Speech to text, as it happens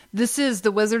This is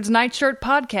the Wizard's Nightshirt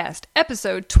Podcast,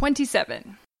 episode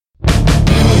 27.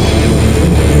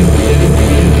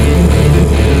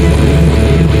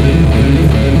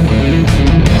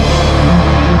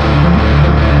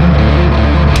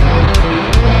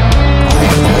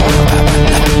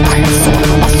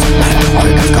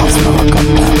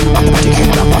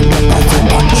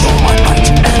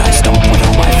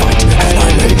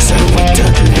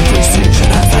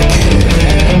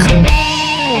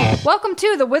 Welcome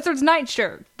to the Wizard's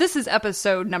Nightshirt. This is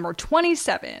episode number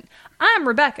 27. I'm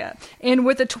Rebecca, and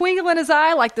with a twinkle in his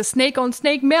eye like the snake on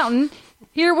Snake Mountain,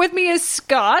 here with me is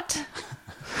Scott.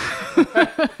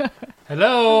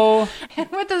 Hello.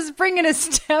 And with a spring in his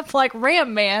step like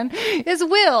Ram Man is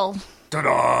Will.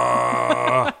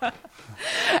 Ta-da!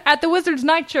 At the Wizard's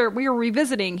Nightshirt, we are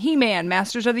revisiting He-Man,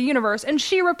 Masters of the Universe, and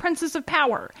She-Ra, Princess of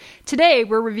Power. Today,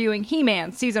 we're reviewing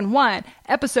He-Man, Season 1,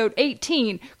 Episode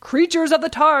 18, Creatures of the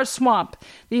Tar Swamp.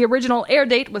 The original air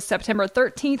date was September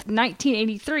 13th,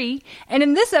 1983, and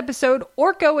in this episode,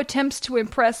 Orko attempts to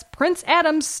impress Prince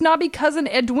Adam's snobby cousin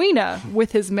Edwina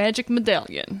with his magic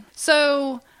medallion.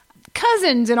 So,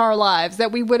 cousins in our lives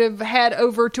that we would have had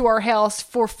over to our house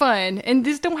for fun, and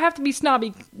these don't have to be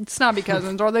snobby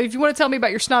cousins, or if you want to tell me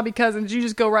about your snobby cousins, you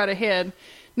just go right ahead.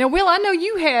 Now, Will, I know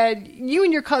you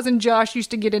and your cousin Josh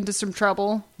used to get into some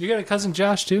trouble. You got a cousin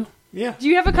Josh, too? Yeah. Do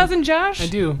you have a cousin Josh? I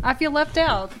do. I feel left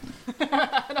out. Do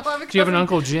you have an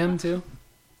Uncle Jim, too?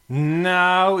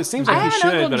 No, it seems like I he have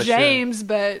should, an Uncle but James,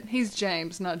 but he's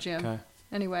James, not Jim. Okay.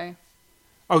 Anyway.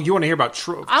 Oh, you want to hear about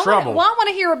trouble? I want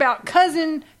to hear about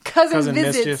cousin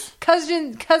visits, mischief.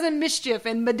 cousin mischief,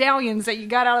 and medallions that you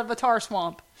got out of the tar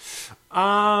swamp.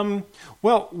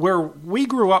 Well, where we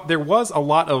grew up, there was a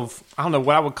lot of, I don't know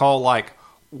what I would call like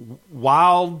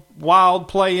wild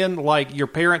playing. Like your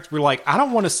parents were like, I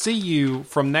don't want to see you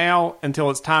from now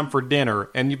until it's time for dinner.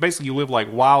 And you basically live like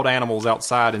wild animals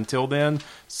outside until then.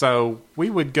 So we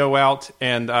would go out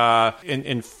and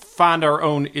find our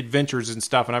own adventures and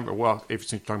stuff. And if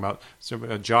you're talking about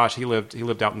Josh, he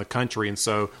lived out in the country, and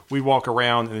so we walk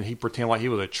around and he'd pretend like he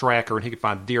was a tracker and he could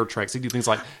find deer tracks. He'd do things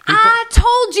like I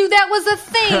told you that was a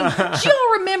thing. Do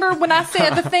you remember when I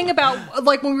said the thing about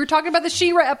like when we were talking about the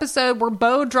She-Ra episode where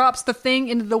Bo drops the thing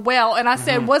into the well, and I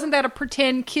said, wasn't that a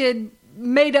pretend kid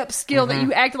made up skill that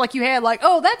you acted like you had, like,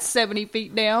 oh, that's 70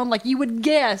 feet down, like you would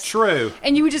guess. True.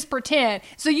 And you would just pretend.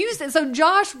 So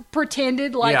Josh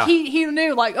pretended like he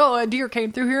knew, like, oh, a deer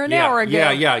came through here an hour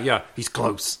ago. Yeah. He's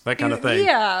close. That kind of thing.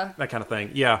 Yeah. That kind of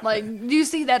thing. Yeah. Like, do you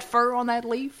see that fur on that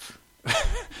leaf?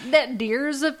 That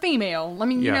deer's a female. I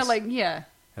mean, Yes. yeah.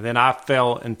 And then I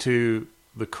fell into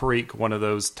the creek one of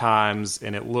those times,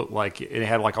 and it looked like it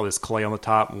had like all this clay on the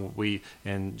top,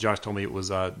 and Josh told me it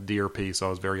was deer pee, so I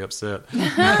was very upset.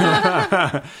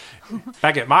 Back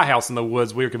at my house in the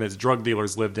woods, we were convinced drug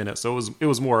dealers lived in it, so it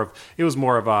was more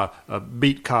of a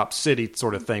beat cop city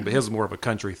sort of thing, but his was more of a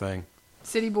country thing.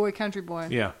 City boy, country boy.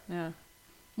 Yeah.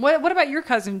 What about your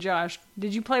cousin Josh?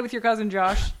 Did you play with your cousin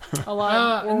Josh a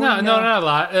lot? No, not a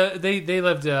lot. They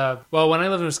lived, when I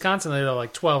lived in Wisconsin, they lived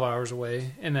like 12 hours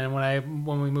away. And then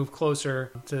when we moved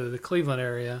closer to the Cleveland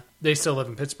area, they still live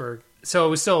in Pittsburgh. So it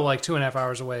was still like 2.5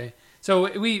 hours away.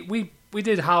 So we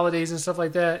did holidays and stuff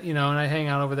like that, and I hang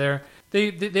out over there.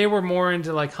 They were more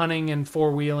into like hunting and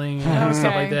four-wheeling and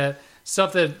stuff like that.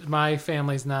 Stuff that my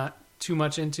family's not too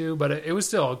much into, but it was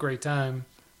still a great time.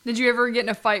 Did you ever get in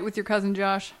a fight with your cousin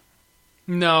Josh?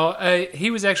 No, he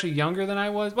was actually younger than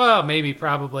I was. Well, maybe,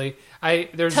 probably.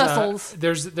 There's Tussles.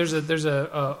 There's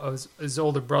his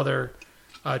older brother,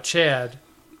 Chad.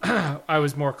 I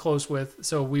was more close with,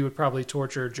 so we would probably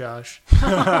torture Josh. You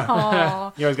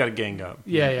always got to gang up.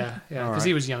 Yeah, because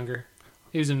he was younger.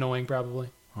 He was annoying, probably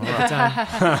at the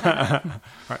time. All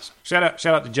right. Shout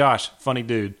out to Josh, funny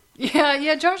dude.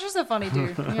 Yeah, Josh is a funny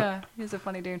dude. Yeah, he's a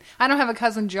funny dude. I don't have a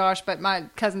cousin Josh, but my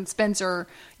cousin Spencer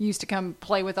used to come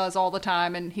play with us all the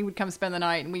time, and he would come spend the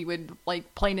night, and we would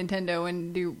like play Nintendo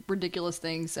and do ridiculous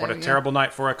things. So, What a terrible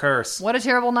night for a curse. What a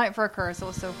terrible night for a curse. It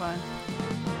was so fun.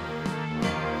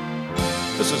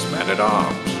 This is Man at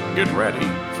Arms. Get ready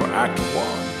for Act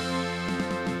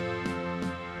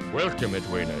 1. Welcome,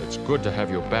 Edwina. It's good to have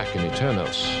you back in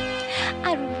Eternos.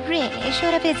 I really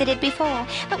should have visited before,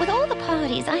 but with all the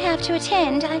parties I have to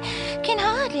attend, I can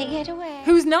hardly get away.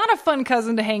 Who's not a fun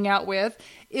cousin to hang out with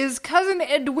is cousin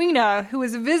Edwina, who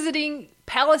is visiting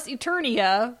Palace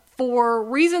Eternia for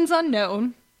reasons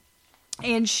unknown,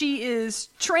 and she is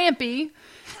trampy.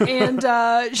 And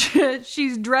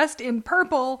she's dressed in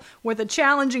purple with a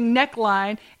challenging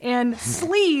neckline and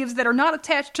sleeves that are not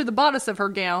attached to the bodice of her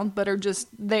gown, but are just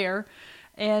there.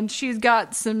 And she's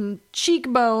got some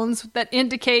cheekbones that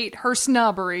indicate her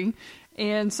snobbery.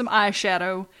 and some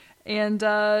eyeshadow.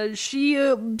 And she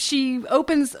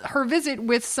opens her visit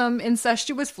with some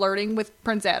incestuous flirting with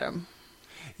Prince Adam.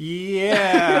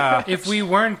 Yeah. If we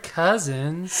weren't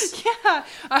cousins. Yeah.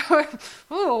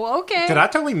 Oh, okay. Did I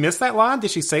totally miss that line?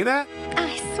 Did she say that?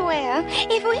 I swear,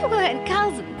 if we weren't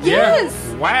cousins. Yes.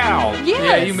 Wow. Yes.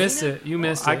 Yeah, you missed it. You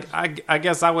missed it. I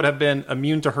guess I would have been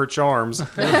immune to her charms.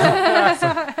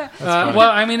 Well,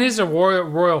 I mean, it is a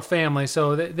royal family,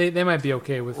 so they might be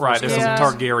okay with Right, there's Yeah.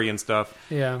 some Targaryen stuff.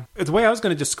 Yeah. The way I was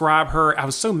going to describe her, I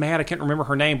was so mad I can't remember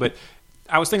her name, but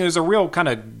I was thinking there's a real kind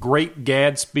of Great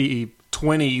Gatsby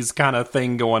 20s kind of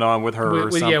thing going on with her or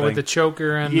something. Yeah, with the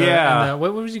choker and Yeah.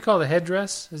 what would you call the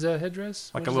headdress? Is that a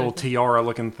headdress? Like What a is little that? tiara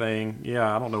looking thing.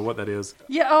 Yeah, I don't know what that is.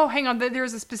 Yeah. Oh, hang on.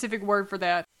 There's a specific word for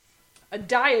that. A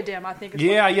diadem, I think. Is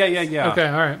Yeah. what it is. Okay,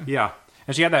 all right. Yeah.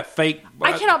 And she had that fake...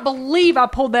 I cannot believe I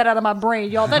pulled that out of my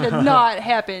brain, y'all. That did not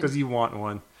happen. Because you want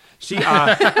one. She...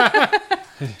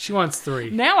 She wants 3.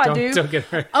 Now I do. Don't get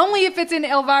her. Only if it's in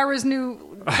Elvira's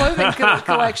new clothing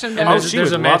collection. And Though. there's, she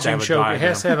there's would a love to matching have a choker. It diadem.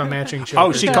 has to have a matching choker.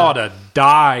 Oh, she called it a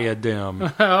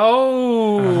diadem.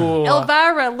 Oh.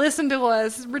 Elvira, listen to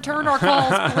us. Return our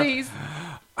calls, please.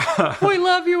 We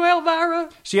love you, Elvira.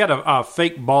 She had a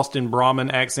fake Boston Brahmin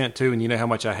accent, too, and you know how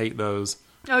much I hate those.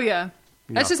 Oh, yeah.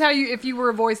 That's Yeah. just how if you were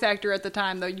a voice actor at the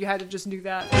time, though, you had to just do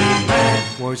that.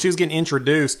 When she was getting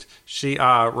introduced, she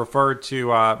referred to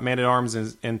Man-at-Arms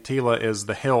and Tila as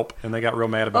the help, and they got real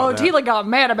mad about Oh, that. Tila got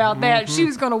mad about that. She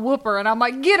was going to whoop her, and I'm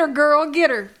like, get her, girl, get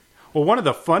her. Well, one of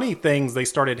the funny things they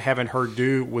started having her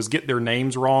do was get their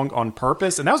names wrong on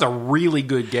purpose, and that was a really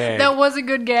good gag. That was a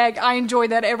good gag. I enjoyed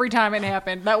that every time it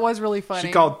happened. That was really funny.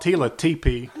 She called Tila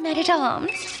TP. Man-at-Arms.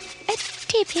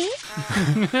 TP.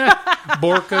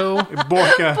 Borco.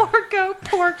 Borka.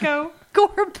 Porco,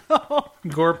 Gorpo.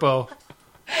 Gorpo.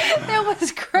 That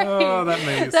was great. Oh, that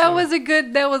made me That so- was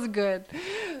good.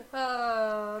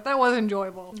 That was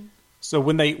enjoyable. So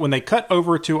when they cut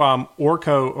over to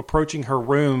Orko approaching her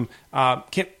room,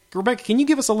 Rebecca, can you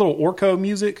give us a little Orko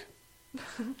music?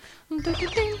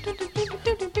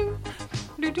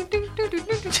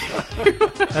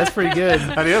 That's pretty good.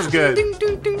 That is good.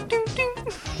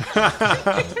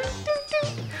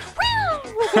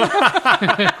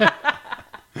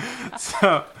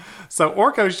 So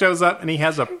Orko shows up and he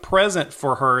has a present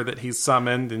for her that he's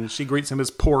summoned, and she greets him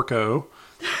as Porco.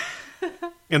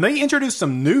 And they introduced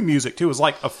some new music too. It was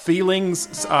like a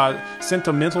feelings,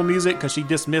 sentimental music because she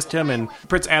dismissed him, and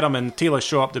Prince Adam and Tila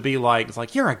show up to be like, "It's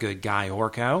like you're a good guy,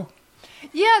 Orko."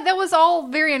 Yeah, that was all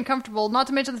very uncomfortable. Not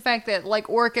to mention the fact that, like,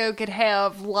 Orko could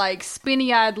have, like,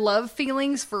 spinny-eyed love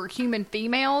feelings for human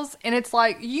females. And it's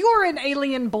like, you're an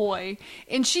alien boy.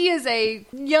 And she is a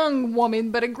young woman,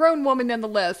 but a grown woman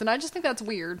nonetheless. And I just think that's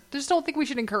weird. I just don't think we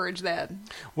should encourage that.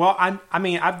 Well, I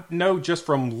mean, I know just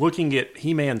from looking at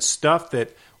He-Man stuff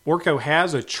that Orko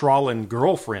has a Trawlin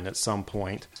girlfriend at some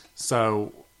point.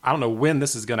 So I don't know when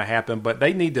this is going to happen, but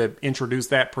they need to introduce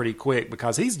that pretty quick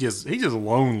because he's just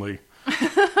lonely.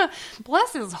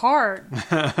 Bless his heart.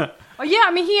 Oh, yeah,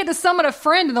 I mean, he had to summon a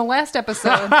friend in the last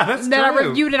episode That's that I true.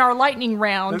 reviewed in our lightning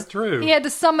round. That's true. He had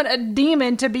to summon a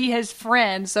demon to be his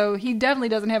friend, so he definitely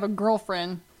doesn't have a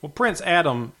girlfriend. Well, Prince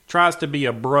Adam tries to be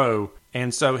a bro,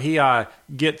 and so he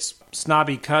gets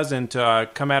snobby cousin to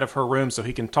come out of her room so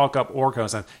he can talk up Orko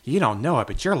and say, "You don't know it,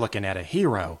 but you're looking at a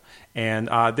hero." And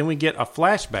then we get a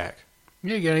flashback.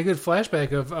 Yeah, you got a good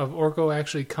flashback of Orko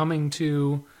actually coming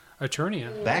to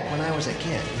Eternia. Back when I was a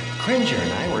kid, Cringer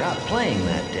and I were out playing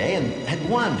that day and had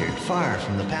wandered far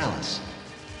from the palace.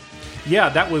 Yeah,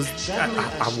 that was...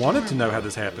 I wanted to know how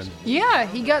this happened. Yeah,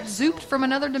 he got zooped from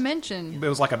another dimension. It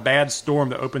was like a bad storm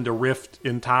that opened a rift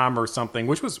in time or something,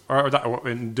 which was... Or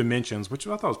in dimensions, which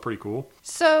I thought was pretty cool.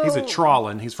 So He's a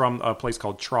Trawlin. He's from a place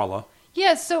called Tralla.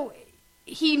 Yeah, so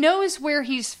he knows where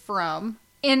he's from,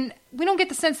 and we don't get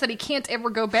the sense that he can't ever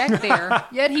go back there.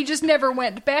 Yet he just never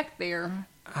went back there.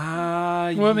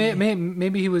 Well,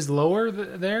 maybe he was lower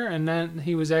there, and then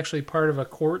he was actually part of a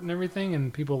court and everything,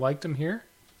 and people liked him here.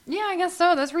 Yeah, I guess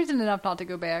so. That's reason enough not to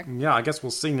go back. Yeah, I guess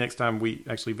we'll see next time we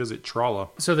actually visit Tralla.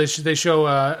 So they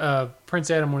show Prince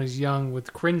Adam when he's young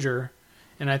with Cringer,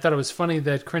 and I thought it was funny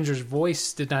that Cringer's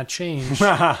voice did not change.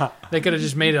 They could have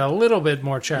just made it a little bit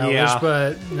more childish, Yeah.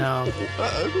 but no.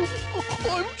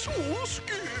 I'm so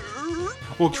scared.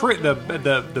 Well,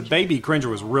 the baby Cringer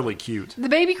was really cute. The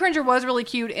baby Cringer was really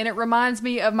cute, and it reminds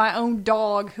me of my own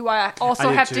dog, who I also I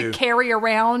did have too. to carry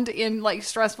around in like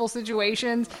stressful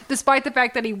situations, despite the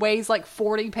fact that he weighs like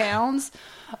 40 pounds,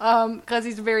 because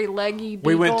he's a very leggy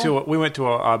beagle. We went to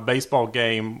a baseball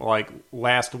game like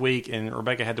last week, and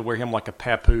Rebecca had to wear him like a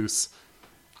papoose.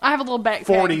 I have a little backpack.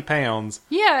 40 pounds.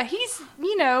 Yeah, he's,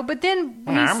 but then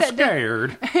when I'm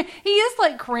scared. he is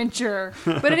like Cringer.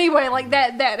 But anyway, like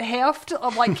that heft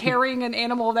of like carrying an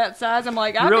animal of that size, I'm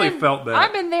like, felt that.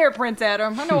 I've been there, Prince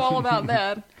Adam. I know all about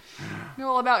that. I know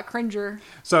all about Cringer.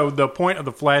 So the point of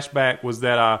the flashback was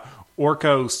that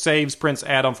Orko saves Prince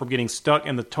Adam from getting stuck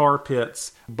in the tar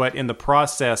pits, but in the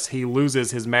process, he loses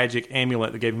his magic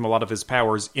amulet that gave him a lot of his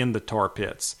powers in the tar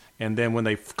pits. And then when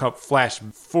they flash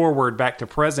forward back to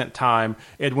present time,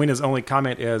 Edwina's only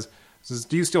comment is,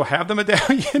 do you still have the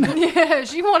medallion? Yeah,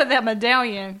 she wanted that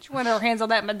medallion. She wanted her hands on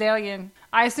that medallion.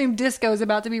 I assume disco's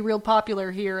about to be real popular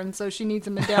here, and so she needs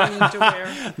a medallion to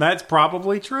wear. That's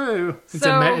probably true.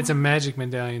 It's a magic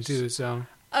medallion, too, so...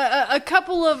 A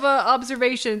couple of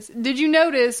observations. Did you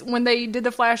notice when they did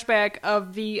the flashback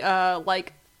of the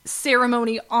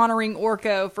ceremony honoring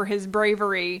Orko for his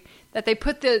bravery that they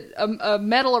put the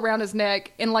medal around his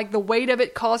neck and like the weight of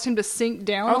it caused him to sink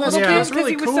down a little bit because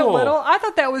really he was cool. so little? I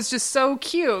thought that was just so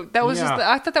cute. That was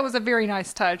I thought that was a very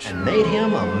nice touch. And made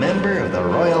him a member of the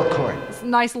royal court.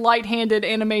 Nice light-handed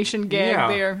animation gag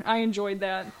there. I enjoyed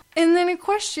that. And then a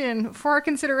question for our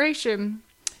consideration.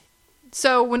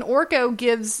 So when Orko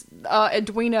gives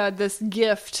Edwina this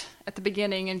gift at the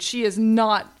beginning and she is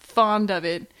not fond of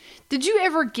it, did you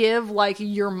ever give like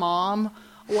your mom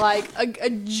like a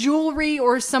jewelry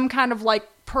or some kind of like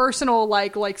personal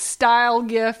like style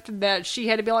gift that she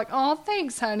had to be like, oh,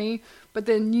 thanks, honey, but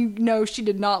then she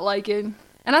did not like it?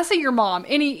 And I say your mom,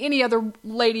 any other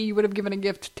lady you would have given a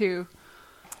gift to.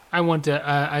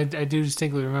 I do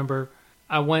distinctly remember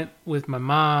I went with my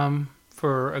mom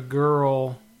for a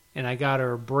girl and I got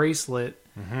her a bracelet.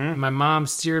 Mm-hmm. My mom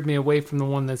steered me away from the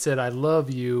one that said, I love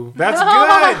you. That's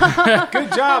good.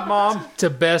 Good job, Mom. To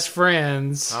Best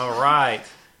Friends. All right.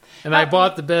 And I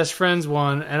bought the Best Friends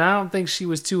one, and I don't think she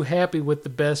was too happy with the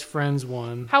Best Friends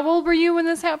one. How old were you when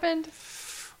this happened?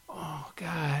 Oh,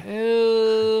 God.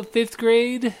 5th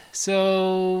grade.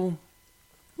 So...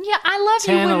 Yeah, I love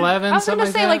 10, you. 11, I was something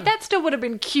going to say, like that still would have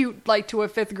been cute, like, to a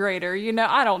 5th grader.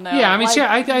 I don't know. Yeah, I mean,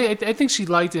 I think she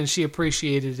liked it and she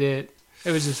appreciated it.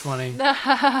 It was just funny.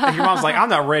 And your mom's like, I'm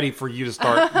not ready for you to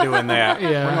start doing that.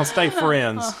 Yeah. We're going to stay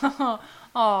friends.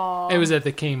 Aww. It was at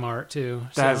the Kmart, too.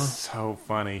 So. That's so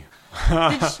funny.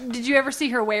 Did you ever see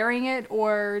her wearing it,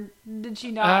 or did she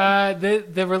not?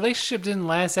 The relationship didn't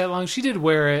last that long. She did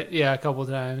wear it, a couple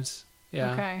times.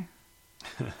 Yeah. Okay.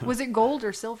 Was it gold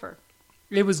or silver?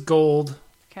 It was gold.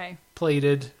 Okay.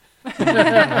 Plated.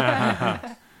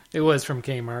 It was from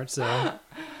Kmart, so.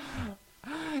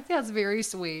 That's very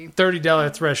sweet.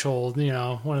 $30 threshold,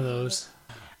 one of those.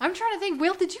 I'm trying to think.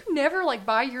 Will, did you never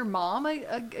buy your mom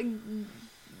an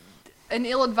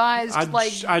ill-advised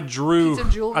I drew. piece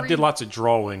of jewelry? I did lots of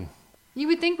drawing. You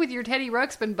would think with your Teddy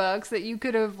Ruxpin bucks that you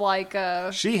could have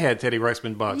She had Teddy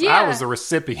Ruxpin bucks. Yeah. I was the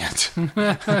recipient.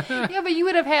 Yeah, but you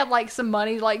would have had some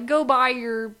money, go buy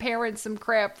your parents some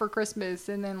crap for Christmas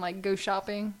and then go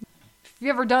shopping. If you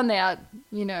ever done that,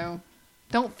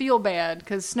 don't feel bad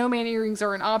because snowman earrings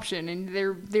are an option and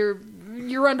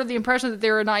you're under the impression that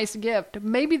they're a nice gift.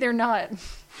 Maybe they're not.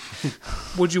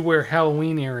 Would you wear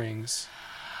Halloween earrings?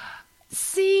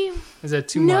 See, is that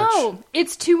too much? No,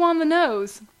 it's too on the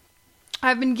nose.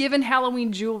 I've been given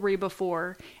Halloween jewelry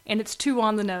before, and it's too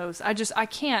on the nose. I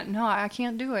can't. No, I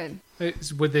can't do it.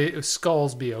 Would the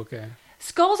skulls be okay?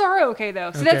 Skulls are okay,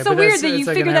 though. So okay, that's so weird that you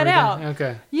figured that out.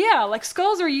 Okay. Yeah,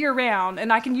 skulls are year-round,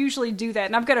 and I can usually do that.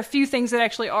 And I've got a few things that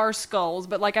actually are skulls,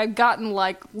 but, I've gotten,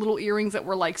 little earrings that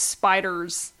were,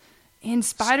 spiders. And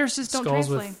spiders just don't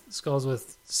translate. Skulls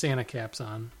with Santa caps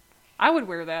on. I would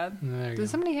wear that.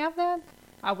 Does somebody have that?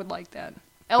 I would like that.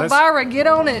 Elvira, get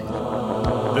on it.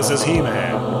 This is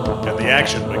He-Man, and the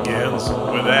action begins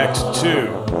with Act 2.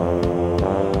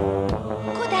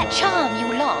 Could that charm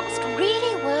you lost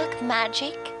really work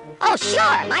magic? Oh, sure.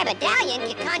 My medallion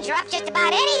can conjure up just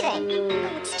about anything.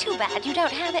 Oh, it's too bad you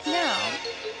don't have it now.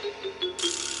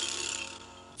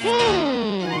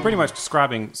 Pretty much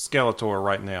describing Skeletor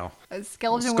right now. A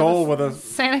skeleton skull with a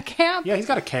Santa cap? Yeah, he's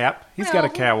got a cap. He's got a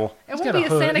cowl. It won't be a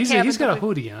Santa cap. He's got a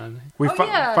hoodie on. We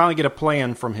finally get a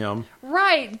plan from him.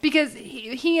 Right, because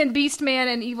he and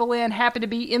Beastman and Evil Lyn happen to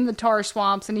be in the tar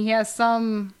swamps, and he has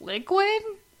some liquid?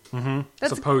 Mm-hmm.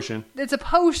 It's a potion. It's a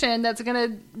potion that's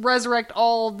going to resurrect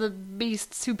all the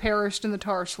beasts who perished in the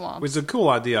tar swamps. It's a cool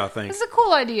idea, I think. It's a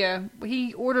cool idea.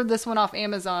 He ordered this one off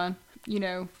Amazon.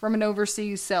 From an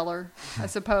overseas seller, I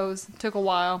suppose. It took a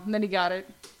while, and then he got it.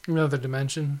 Another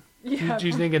dimension. Yeah. Do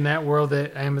you think in that world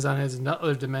that Amazon has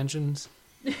other dimensions?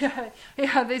 Yeah,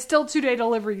 they still 2-day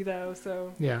delivery though.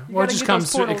 So yeah, well, it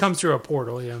comes through a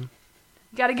portal. Yeah,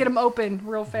 got to get them open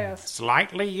real fast.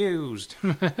 Slightly used.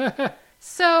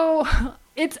 So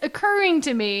it's occurring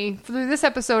to me through this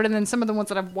episode and then some of the ones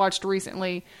that I've watched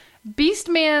recently,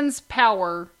 Beastman's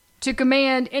power to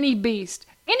command any beast,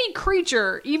 any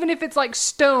creature, even if it's like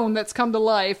stone that's come to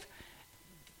life,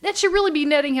 that should really be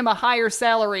netting him a higher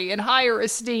salary and higher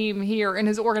esteem here in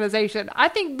his organization. I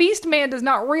think Beastman does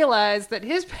not realize that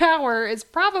his power is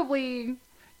probably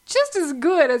just as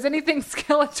good as anything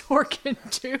Skeletor can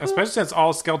do. Especially since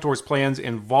all Skeletor's plans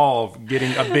involve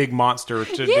getting a big monster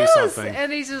to do something.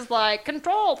 And he's just like,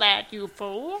 control that, you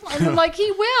fool. And I'm like, he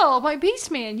will. I'm like,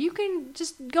 Beastman, you can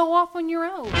just go off on your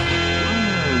own.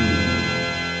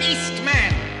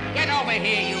 Beastman, get over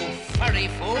here, you furry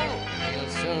fool. You'll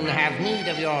soon have need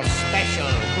of your special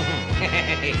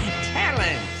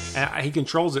talents. He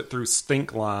controls it through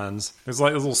stink lines. There's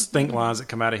like those little stink lines that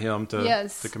come out of him to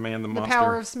command the monster. The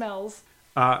power of smells.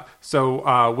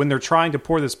 So when they're trying to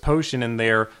pour this potion in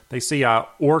there, they see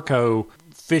Orko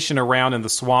fishing around in the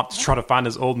swamp to try to find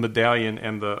his old medallion,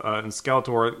 and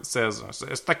Skeletor says,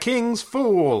 "It's the king's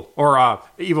fool," or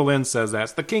Evil Lyn says that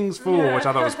it's the king's fool, which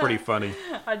I thought was pretty funny.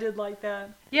 I did like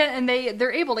that. Yeah, and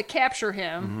they're able to capture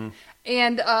him.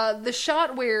 And the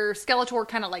shot where Skeletor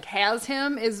kind of like has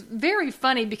him is very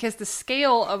funny because the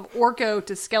scale of Orko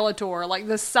to Skeletor, like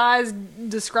the size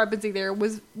discrepancy there,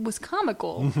 was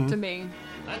comical to me.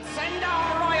 Let's send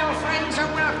our royal friends a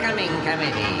welcoming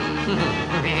committee.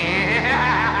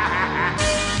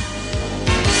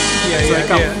 So they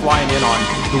come flying in on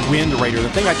the Wind Raider. The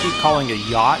thing I keep calling a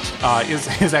yacht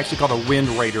is actually called a Wind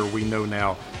Raider, we know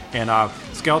now. And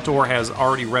Skeletor has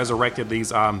already resurrected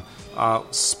these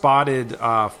spotted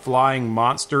flying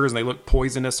monsters, and they look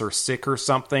poisonous or sick or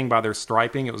something by their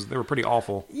striping. They were pretty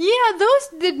awful. Yeah, those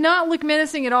did not look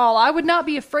menacing at all. I would not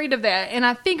be afraid of that. And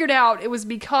I figured out it was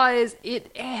because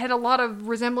it had a lot of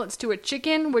resemblance to a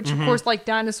chicken, which of course like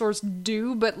dinosaurs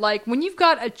do, but like when you've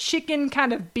got a chicken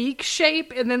kind of beak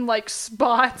shape and then like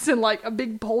spots and like a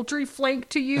big poultry flank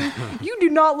to you, you do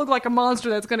not look like a monster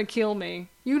that's going to kill me.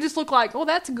 You just look like, oh,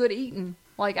 that's good eating.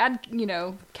 Like I'd,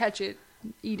 catch it.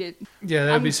 Eat it. Yeah,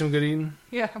 that'd be some good eating.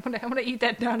 Yeah, I'm gonna eat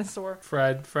that dinosaur.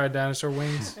 Fried dinosaur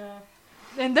wings. Yeah.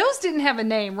 And those didn't have a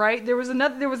name, right? There was a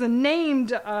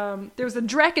Dracodons,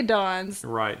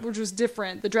 right, which was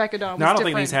different. The Dracodon was no, I don't different.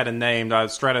 think these had a name.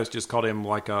 Stratos just called him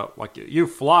like you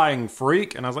flying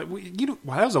freak, and I was like,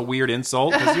 wow, that was a weird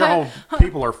insult because your whole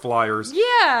people are flyers.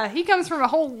 Yeah, he comes from a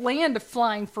whole land of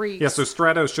flying freaks. Yeah, so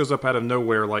Stratos shows up out of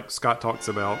nowhere, like Scott talks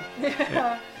about.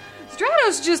 Yeah.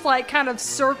 Stratos just like kind of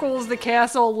circles the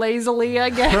castle lazily, I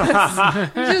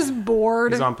guess. He's just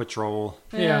bored. He's on patrol.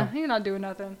 Yeah, he's not doing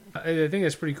nothing. I think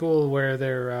it's pretty cool where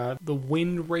they're the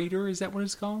Wind Raider. Is that what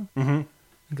it's called? Mm-hmm.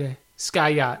 Okay. Sky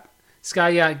Yacht. Sky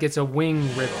Yacht gets a wing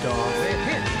ripped off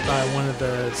by one of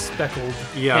the speckled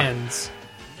hens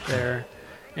there,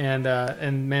 and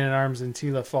Man-at-Arms and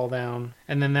Tila fall down,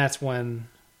 and then that's when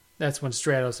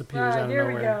Stratos appears out of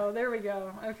nowhere. There we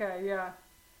go. Okay, yeah.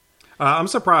 I'm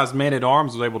surprised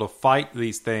Man-at-Arms was able to fight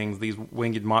these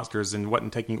winged monsters, and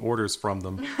wasn't taking orders from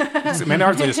them.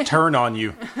 Man-at-Arms, they just turn on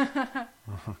you.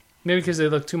 Maybe because they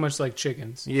look too much like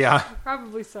chickens. Yeah.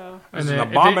 Probably so. It's an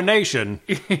abomination.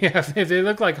 If they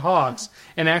look like hawks,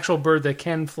 an actual bird that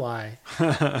can fly,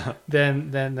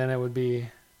 then it'd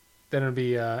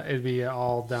be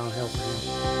all downhill for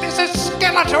you. This is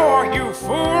Skeletor, you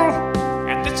fool!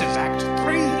 And this is Act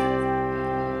 3.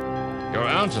 Your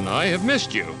aunt and I have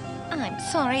missed you. I'm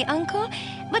sorry, Uncle,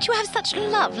 but you have such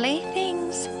lovely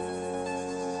things.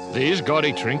 These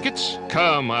gaudy trinkets?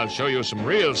 Come, I'll show you some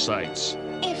real sights.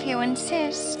 If you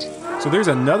insist. So there's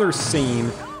another scene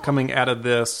coming out of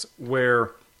this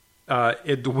where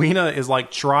Edwina is like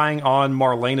trying on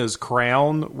Marlena's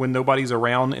crown when nobody's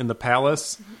around in the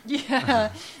palace.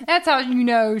 Yeah, that's how you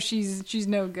know she's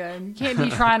no good. You can't be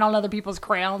trying on other people's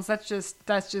crowns. That's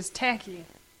just tacky.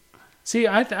 See,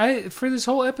 I for this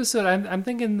whole episode, I'm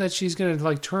thinking that she's gonna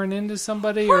like turn into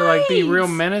somebody or like be real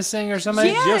menacing or something.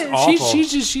 Yes. Just awful.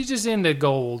 She's just into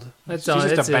gold. That's all.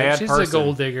 Just a bad She's person. a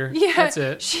gold digger. Yeah, that's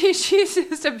it. She's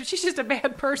just a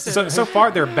bad person. So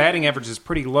far, their batting average is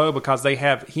pretty low because they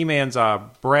have He-Man's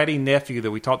bratty nephew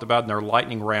that we talked about in our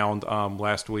lightning round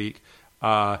last week.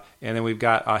 And then we've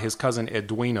got his cousin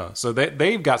Edwina. So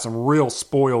they've got some real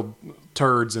spoiled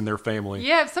turds in their family.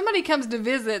 Yeah, if somebody comes to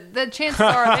visit, the chances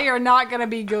are they are not going to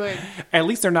be good. At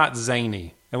least they're not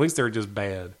zany. At least they're just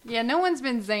bad. Yeah, no one's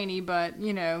been zany, but,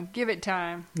 give it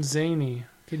time. Zany.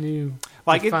 Can you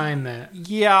like define that?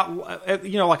 Yeah,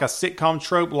 like a sitcom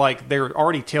trope, like they're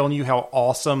already telling you how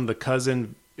awesome the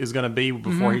cousin is going to be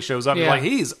before he shows up. Yeah. Like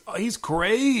he's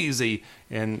crazy,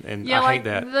 and I hate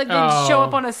that. They'd show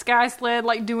up on a sky sled,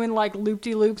 like doing like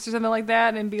loop-de-loops or something like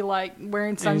that, and be like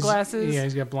wearing sunglasses.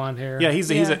 He's got blonde hair. Yeah, he's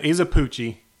a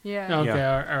poochie. Yeah. Okay.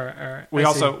 Yeah. All right. We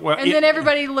also then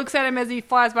everybody looks at him as he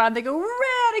flies by, and they go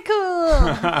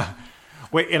radical.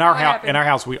 Wait, in our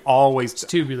house, we always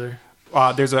tubular.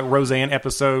 There's a Roseanne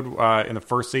episode in the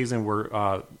first season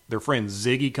where their friend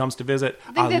Ziggy comes to visit.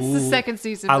 I think that's the second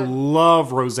season. I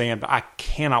love Roseanne, but I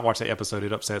cannot watch that episode.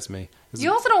 It upsets me.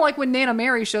 You also don't like when Nana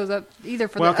Mary shows up either.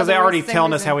 Because they're already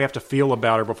telling us how we have to feel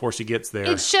about her before she gets there.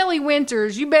 It's Shelley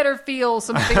Winters. You better feel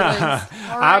some feelings.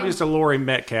 I'm just a Laurie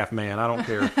Metcalf man. I don't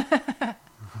care.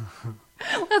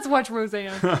 Let's watch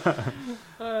Roseanne.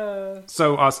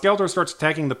 So Skeletor starts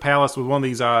attacking the palace with one of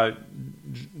these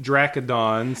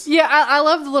Dracodons. Yeah, I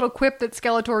love the little quip that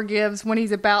Skeletor gives when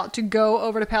he's about to go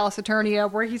over to Pallas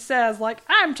Eternia, where he says, like,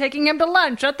 I'm taking him to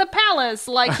lunch at the palace.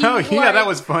 Like, that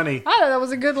was funny. I thought that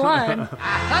was a good line. A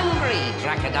hungry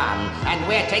Dracodon, and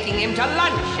we're taking him to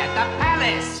lunch at the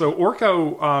palace. So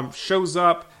Orko shows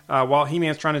up while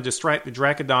He-Man's trying to distract the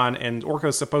Dracodon, and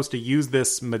Orko's supposed to use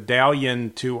this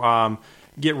medallion to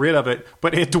get rid of it,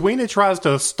 but Edwina tries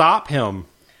to stop him.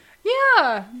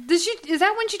 Yeah. Is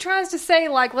that when she tries to say,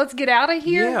 like, let's get out of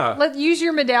here? Yeah. Use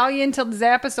your medallion to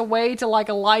zap us away to, like,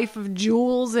 a life of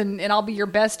jewels, and I'll be your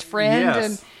best friend. Yes.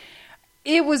 And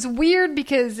it was weird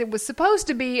because it was supposed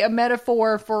to be a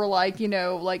metaphor for, like, you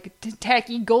know, like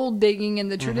tacky gold digging in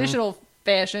the traditional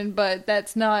fashion, but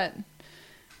that's not...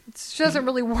 It doesn't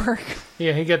really work.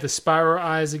 Yeah, he got the spiral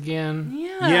eyes again.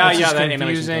 Yeah. That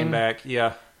animation came back.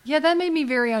 Yeah. Yeah, that made me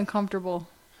very uncomfortable.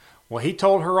 Well, he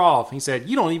told her off. He said,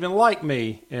 "You don't even like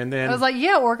me." And then I was like,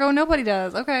 "Yeah, Orko, nobody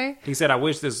does." Okay. He said, "I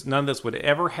wish none of this would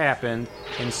ever happen."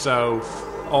 And so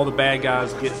all the bad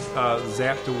guys get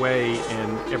zapped away,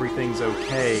 and everything's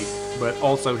okay. But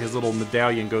also his little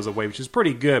medallion goes away, which is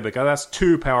pretty good because that's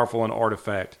too powerful an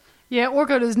artifact. Yeah,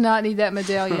 Orko does not need that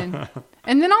medallion.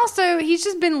 And then also, he's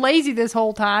just been lazy this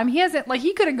whole time. He hasn't,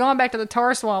 he could have gone back to the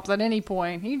tar swamps at any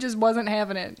point. He just wasn't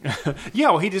having it.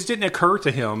 Yeah, well, he just didn't occur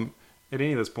to him at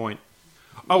any of this point.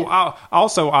 Oh,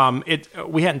 also,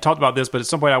 we hadn't talked about this, but at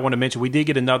some point I want to mention we did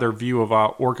get another view of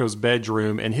Orko's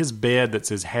bedroom, and his bed that's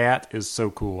his hat is so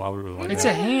cool. I really like It's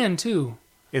that. a hand too.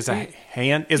 Is a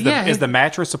hand? Is the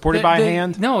mattress supported by a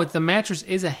hand? No, the mattress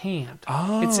is a hand.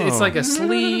 Oh, it's like a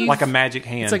sleeve, like a magic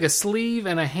hand. It's like a sleeve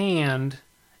and a hand,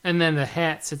 and then the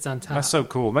hat sits on top. That's so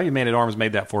cool. Maybe Man at Arms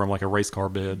made that for him, like a race car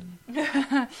bed.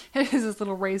 It is this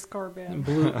little race car bed.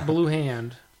 Blue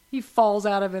hand. He falls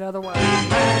out of it otherwise.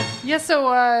 Yeah,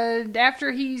 so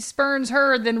after he spurns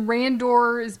her, then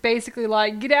Randor is basically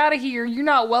like, get out of here, you're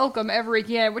not welcome ever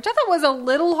again, which I thought was a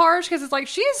little harsh, because it's like,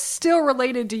 she is still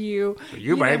related to you.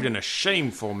 You behaved in a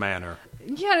shameful manner.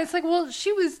 Yeah, and it's like, well,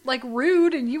 she was like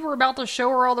rude, and you were about to show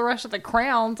her all the rest of the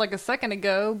crowns like a second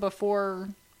ago before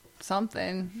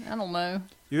something. I don't know.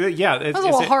 Yeah, it's a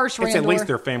little harsh, It's at Randor. least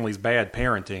their family's bad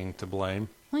parenting to blame.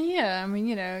 Well, yeah, I mean,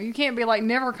 you know, you can't be like,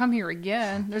 never come here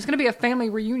again. There's going to be a family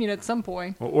reunion at some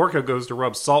point. Well, Orko goes to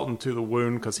rub salt into the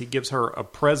wound because he gives her a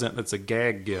present that's a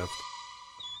gag gift.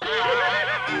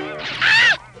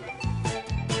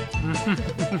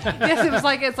 Yes,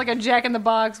 it's like a Jack in the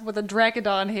Box with a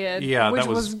Dracodon head. Yeah, which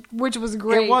was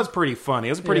great. It was pretty funny.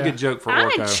 It was a pretty good joke for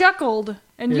Orko. I chuckled,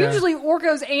 and usually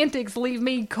Orko's antics leave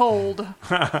me cold.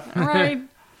 Right?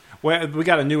 Well, we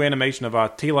got a new animation of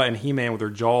Teela and He-Man with their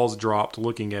jaws dropped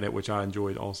looking at it, which I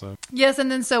enjoyed also. Yes,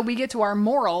 and then so we get to our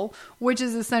moral, which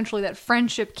is essentially that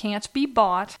friendship can't be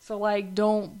bought. So, like,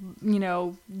 don't,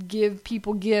 give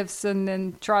people gifts and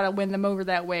then try to win them over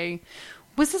that way.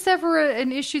 Was this ever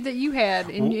an issue that you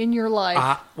had in your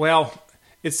life? Well,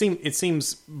 it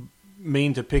seems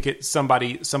mean to pick at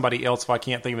somebody else if I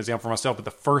can't think of an example for myself, but the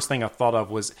first thing I thought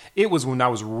of was when I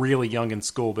was really young in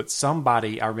school, but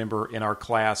somebody I remember in our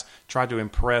class tried to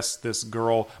impress this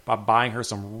girl by buying her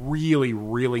some really,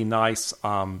 really nice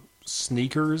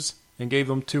sneakers and gave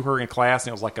them to her in class,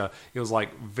 and it was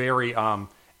like very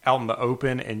out in the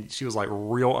open, and she was like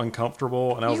real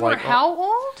uncomfortable, and I was you were like, how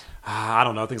old? I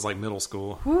don't know. I think it's like middle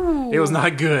school. Ooh. It was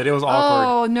not good. It was awkward.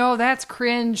 Oh, no, that's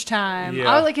cringe time.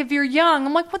 Yeah. I was like, if you're young,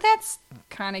 I'm like, well, that's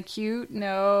kind of cute.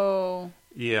 No.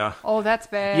 Yeah. Oh, that's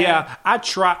bad. Yeah,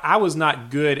 I was not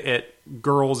good at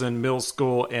girls in middle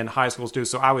school and high schools too,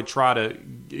 so I would try to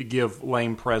give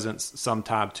lame presents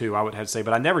sometime too, I would have to say.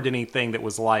 But I never did anything that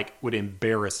was like, would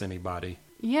embarrass anybody.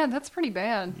 Yeah, that's pretty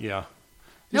bad. Yeah.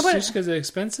 Just because of the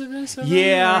expensiveness of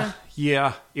Yeah.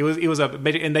 It was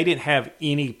and they didn't have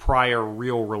any prior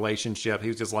real relationship. He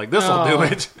was just like, this'll do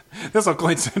it. This'll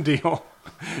clinch the deal.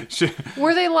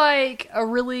 Were they like a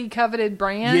really coveted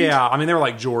brand? Yeah, I mean they were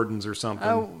like Jordans or something.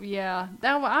 Oh yeah,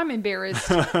 I'm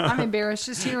embarrassed. I'm embarrassed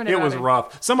just hearing about it. It was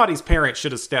rough. Somebody's parents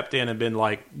should have stepped in and been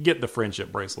like, "Get the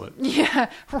friendship bracelet." Yeah,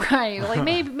 right. Like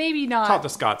maybe not. Talk to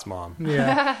Scott's mom.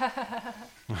 Yeah.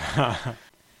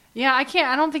 Yeah, I can't.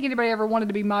 I don't think anybody ever wanted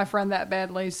to be my friend that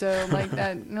badly. So like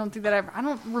that, I don't think that ever. I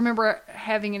don't remember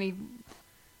having any.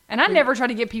 And I never try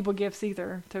to get people gifts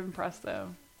either to impress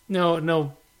them. No,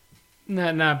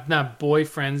 not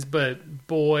boyfriends, but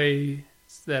boys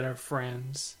that are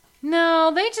friends.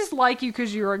 No, they just like you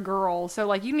because you're a girl. So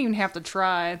like you don't even have to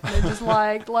try. They're just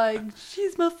like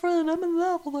she's my friend. I'm in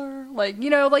love with her. Like you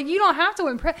don't have to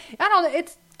impress. I don't.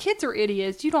 It's kids are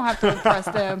idiots. You don't have to impress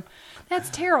them. That's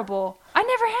terrible. I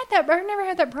never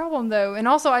had that problem though, and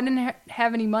also I didn't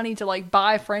have any money to like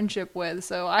buy friendship with,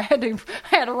 so I had to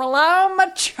rely on my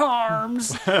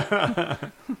charms.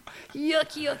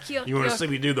 Yuck. You want to see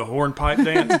me do the hornpipe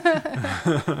dance?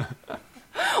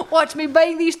 Watch me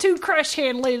bang these two crush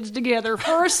hand lids together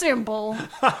for a symbol.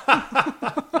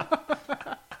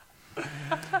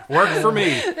 Worked for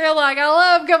me. They're like, I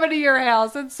love coming to your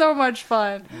house. It's so much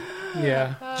fun.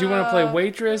 Yeah. Do you want to play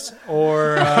waitress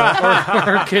or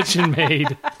kitchen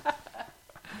maid?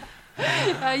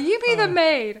 You be the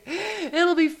maid.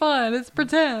 It'll be fun. It's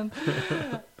pretend.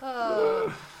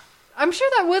 I'm sure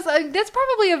that's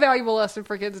probably a valuable lesson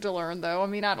for kids to learn, though. I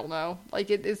mean, I don't know. Like,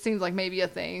 it seems like maybe a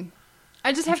thing.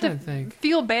 I just have to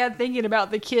feel bad thinking about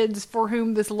the kids for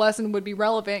whom this lesson would be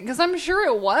relevant, because I'm sure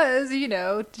it was,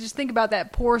 just think about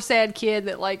that poor, sad kid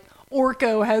that, like,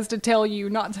 Orko has to tell you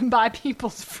not to buy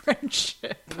people's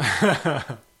friendship.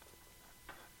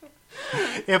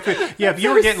 If you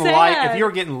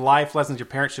were getting life lessons your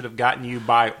parents should have gotten you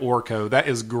by Orko, that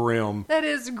is grim. That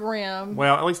is grim.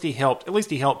 Well, at least he helped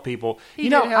people. He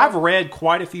did help. I've read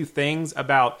quite a few things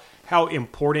about how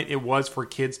important it was for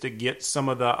kids to get some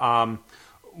of the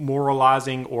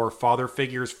moralizing or father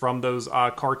figures from those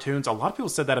cartoons. A lot of people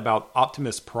said that about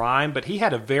Optimus Prime, but he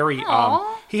had a very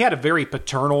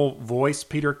paternal voice,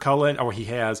 Peter Cullen, or he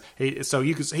has. He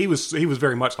was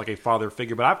very much like a father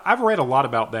figure. But I've read a lot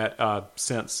about that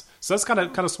since. So that's kind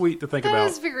of sweet to think about. That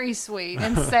is very sweet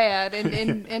and sad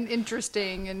and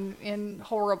interesting and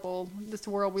horrible. This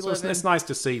world we live in. It's nice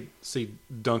to see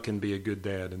Duncan be a good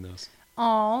dad in this.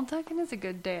 Oh, Duncan is a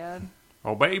good dad.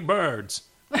 Obey birds.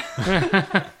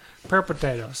 Pear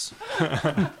potatoes.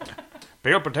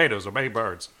 Pear potatoes, obey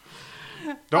birds.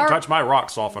 Don't touch my rock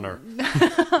softener.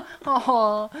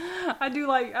 Oh, I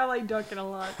like Duncan a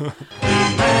lot.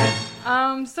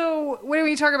 So when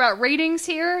we talk about ratings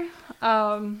here,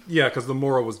 yeah, because the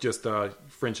moral was just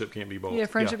friendship can't be bought. Yeah,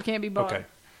 friendship can't be bought. Okay.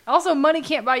 Also, money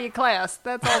can't buy you class.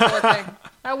 That's also a thing.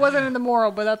 That wasn't in the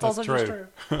moral, but that's also just true.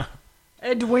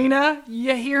 Edwina,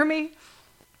 you hear me?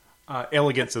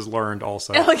 Elegance is learned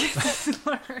also. Elegance is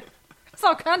learned. There's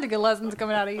all kinds of good lessons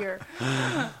coming out of here.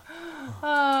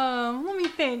 Let me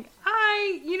think.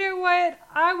 You know what?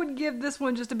 I would give this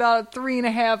one just about a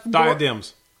 3.5.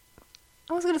 Diadems.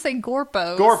 I was going to say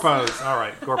Gorpos. Gorpos. All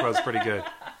right. Gorpos is pretty good.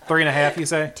 3.5, you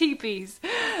say? TPs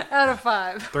out of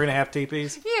 5. 3.5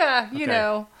 TPs? Yeah, you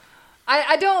know.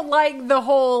 I don't like the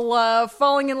whole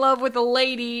falling in love with a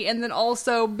lady and then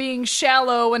also being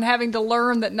shallow and having to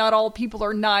learn that not all people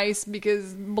are nice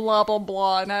because blah, blah,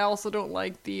 blah. And I also don't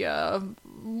like the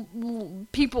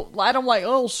people. I don't like,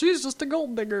 oh, she's just a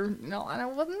gold digger. No,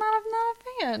 I'm not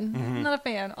a fan. Mm-hmm. Not a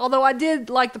fan. Although I did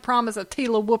like the promise of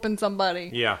Tila whooping somebody.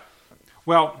 Yeah.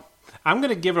 Well, I'm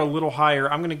going to give it a little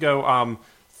higher. I'm going to go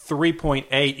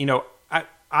 3.8.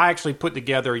 I actually put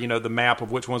together, the map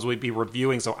of which ones we'd be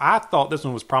reviewing. So I thought this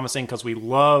one was promising because we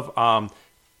love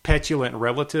petulant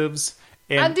relatives.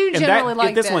 And, I do generally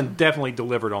like this one definitely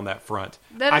delivered on that front.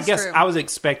 I guess true. I was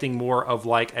expecting more of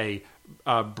like a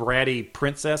bratty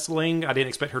princessling. I didn't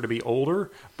expect her to be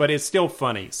older, but it's still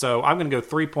funny. So I'm going to go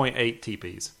 3.8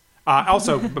 TPs.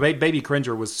 Also, Baby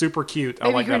Cringer was super cute. I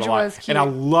like that a lot. And I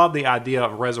love the idea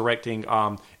of resurrecting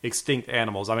extinct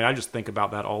animals. I mean, I just think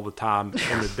about that all the time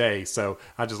in the day. So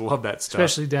I just love that stuff.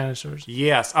 Especially dinosaurs.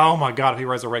 Yes. Oh my God, if he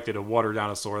resurrected a water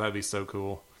dinosaur, that'd be so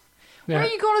cool. Yeah. Where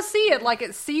are you going to see it? Like at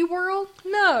SeaWorld?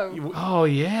 No. Oh,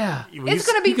 yeah. It's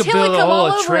going to be Tillicum all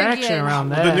over attraction again. Around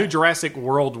that. The new Jurassic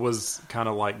World was kind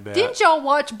of like that. Didn't y'all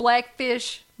watch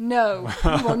Blackfish? No.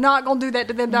 You are not going to do that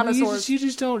to them dinosaurs. You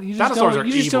just don't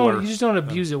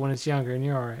abuse it when it's younger, and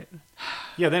you're all right.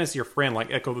 Yeah, then it's your friend,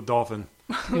 like Echo the Dolphin.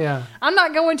 Yeah. I'm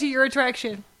not going to your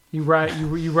attraction. You ride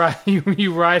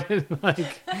it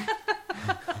like...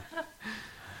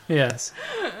 Yes.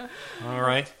 All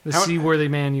right. The seaworthy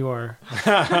man you are.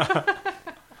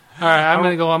 All right, I'm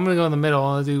gonna go in the middle.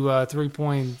 I'll do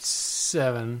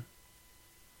 3.7.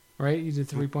 Right? You did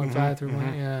 3.5, 3.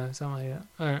 Yeah, something like that.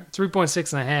 All right,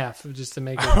 3.6.5, just to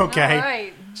make it okay. All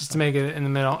right. Just to make it in the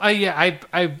middle. I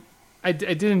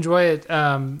did enjoy it.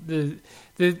 I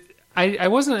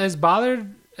wasn't as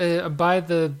bothered by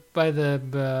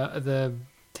the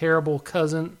terrible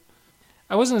cousin.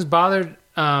 I wasn't as bothered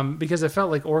because I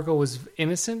felt like Orko was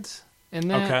innocent in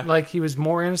that. Okay. Like he was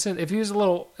more innocent. If he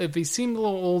seemed a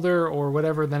little older or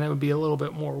whatever, then it would be a little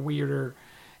bit more weirder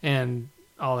and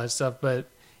all that stuff. But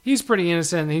he's pretty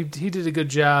innocent. He did a good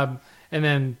job, and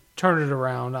then turned it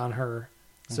around on her.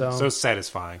 So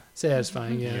satisfying.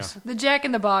 Satisfying, yes. The Jack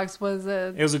in the Box was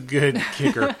a... It was a good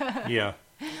kicker. Yeah.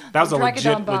 That was a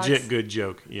legit good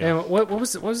joke. Yeah. And what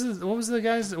was the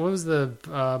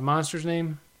monster's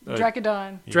name?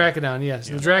 Dracodon. Yeah. Dracodon, yes.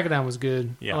 Yeah. The Dracodon was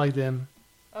good. Yeah. I like them.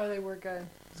 Oh, they were good.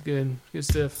 It's good. Good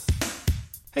stuff.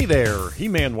 Hey there,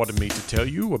 He-Man wanted me to tell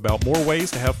you about more ways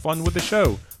to have fun with the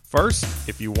show. First,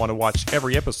 if you want to watch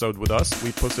every episode with us,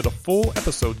 we posted a full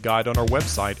episode guide on our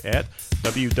website at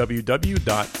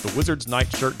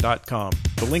www.thewizardsnightshirt.com.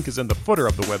 The link is in the footer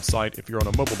of the website if you're on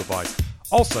a mobile device.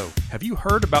 Also, have you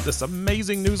heard about this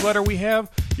amazing newsletter we have?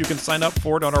 You can sign up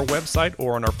for it on our website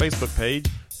or on our Facebook page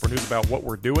for news about what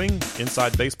we're doing,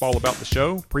 inside baseball about the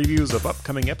show, previews of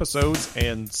upcoming episodes,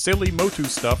 and silly Motu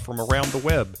stuff from around the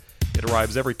web. It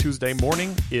arrives every Tuesday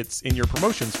morning. It's in your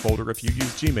promotions folder if you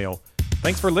use Gmail.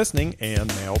 Thanks for listening, and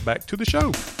now back to the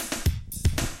show.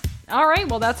 All right,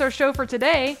 well, that's our show for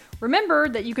today. Remember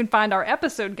that you can find our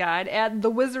episode guide at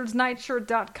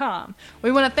thewizardsnightshirt.com.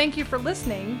 We want to thank you for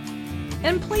listening.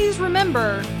 And please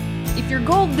remember, if you're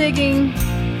gold digging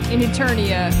in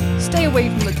Eternia, stay away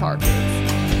from the tar pits.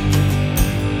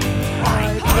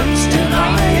 I punched and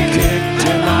I kicked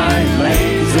and I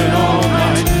labored all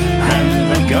night,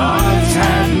 and the gods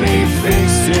had me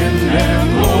fixed in their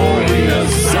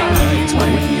glorious sight.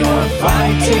 When you're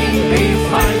fighting, be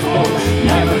frightful,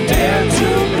 never dare to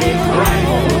be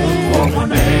frightful, for one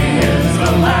day is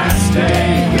the last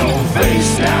day, you'll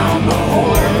face down the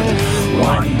horde,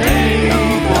 one day the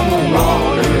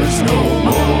marauders no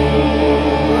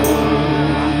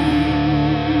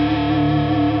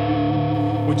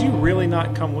more. Would you really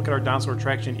not come look at our dinosaur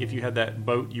attraction if you had that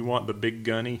boat you want, the Big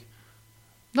Gunny?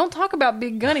 Don't talk about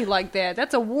Big Gunny like that.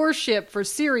 That's a warship for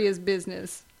serious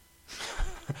business.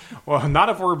 Well, not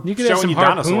if we're showing you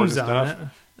dinosaurs and stuff.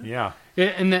 Yeah.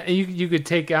 And you could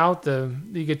take out the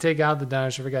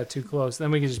dinosaur if it got too close.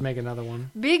 Then we could just make another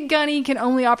one. Big Gunny can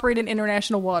only operate in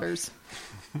international waters.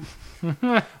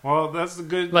 Well, that's a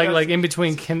good... Like in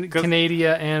between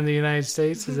Canada and the United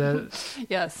States, is that...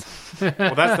 Yes.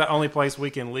 Well, that's the only place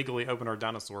we can legally open our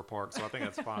dinosaur park, so I think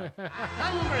that's fine.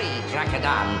 Hungry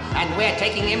Dracodon, and we're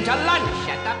taking him to lunch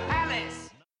at the palace.